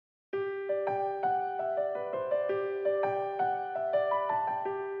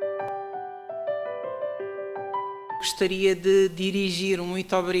Gostaria de dirigir um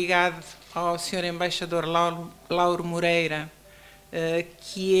muito obrigado ao Sr. Embaixador Lauro Moreira,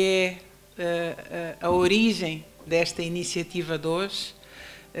 que é a origem desta iniciativa de hoje,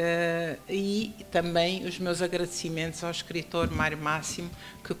 e também os meus agradecimentos ao escritor Mário Máximo,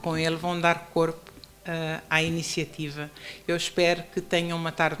 que com ele vão dar corpo à iniciativa. Eu espero que tenham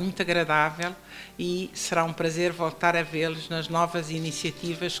uma tarde muito agradável e será um prazer voltar a vê-los nas novas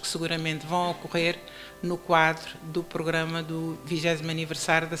iniciativas que seguramente vão ocorrer no quadro do programa do 20º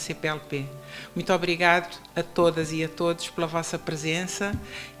aniversário da CPLP. Muito obrigado a todas e a todos pela vossa presença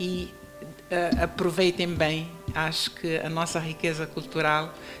e aproveitem bem. Acho que a nossa riqueza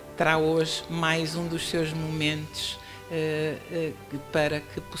cultural terá hoje mais um dos seus momentos para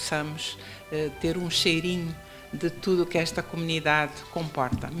que possamos ter um cheirinho de tudo o que esta comunidade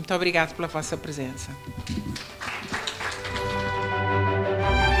comporta. Muito obrigado pela vossa presença.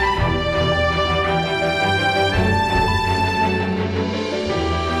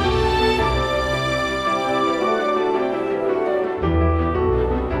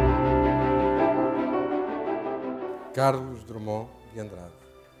 Carlos Drummond de Andrade.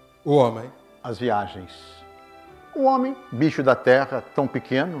 O homem. As viagens. O homem, bicho da terra, tão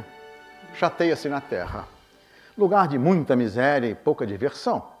pequeno, chateia-se na terra. Lugar de muita miséria e pouca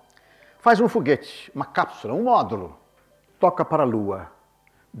diversão. Faz um foguete, uma cápsula, um módulo. Toca para a lua.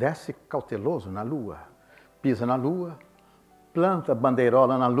 Desce cauteloso na lua. Pisa na lua. Planta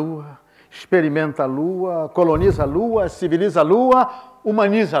bandeirola na lua. Experimenta a lua. Coloniza a lua. Civiliza a lua.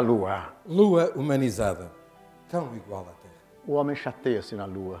 Humaniza a lua. Lua humanizada. Tão igual à Terra. O homem chateia-se na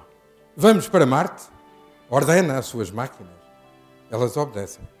lua. Vamos para Marte. Ordena as suas máquinas. Elas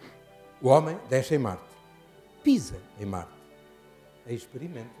obedecem. O homem desce em Marte. Pisa em Marte.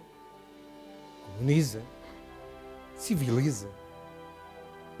 Experimenta. Coloniza. Civiliza.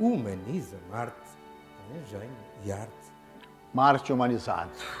 Humaniza Marte com engenho e arte. Marte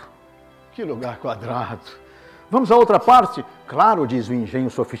humanizado. Que lugar quadrado. Vamos à outra parte? Claro, diz o engenho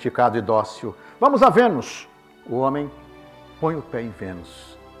sofisticado e dócil. Vamos a Vênus. O homem põe o pé em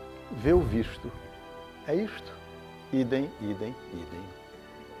Vênus. Vê o visto. É isto. Idem, idem, idem.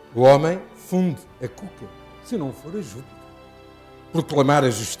 O homem funde a cuca, se não for a Júpiter. Proclamar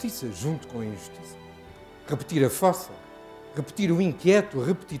a justiça junto com a injustiça. Repetir a fossa. Repetir o inquieto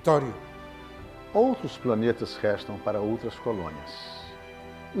repetitório. Outros planetas restam para outras colônias.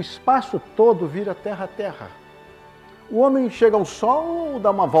 O espaço todo vira terra a terra. O homem chega ao sol ou dá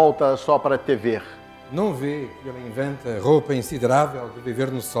uma volta só para te ver? Não vê que ele inventa roupa insiderável de viver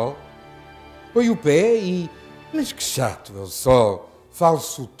no sol? Põe o pé e... Mas que chato é o sol,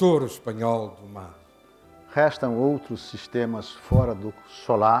 falso touro espanhol do mar. Restam outros sistemas fora do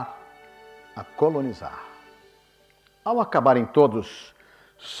solar a colonizar. Ao acabarem todos,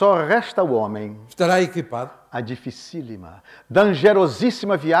 só resta o homem. Estará equipado? A dificílima,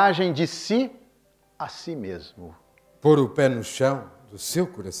 dangerosíssima viagem de si a si mesmo. Pôr o pé no chão do seu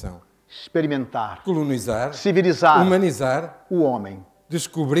coração. Experimentar, colonizar, civilizar, humanizar o homem,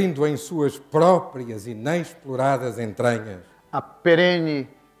 descobrindo em suas próprias e inexploradas entranhas a perene,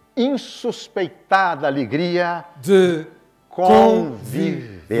 insuspeitada alegria de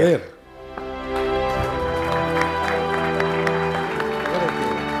conviver.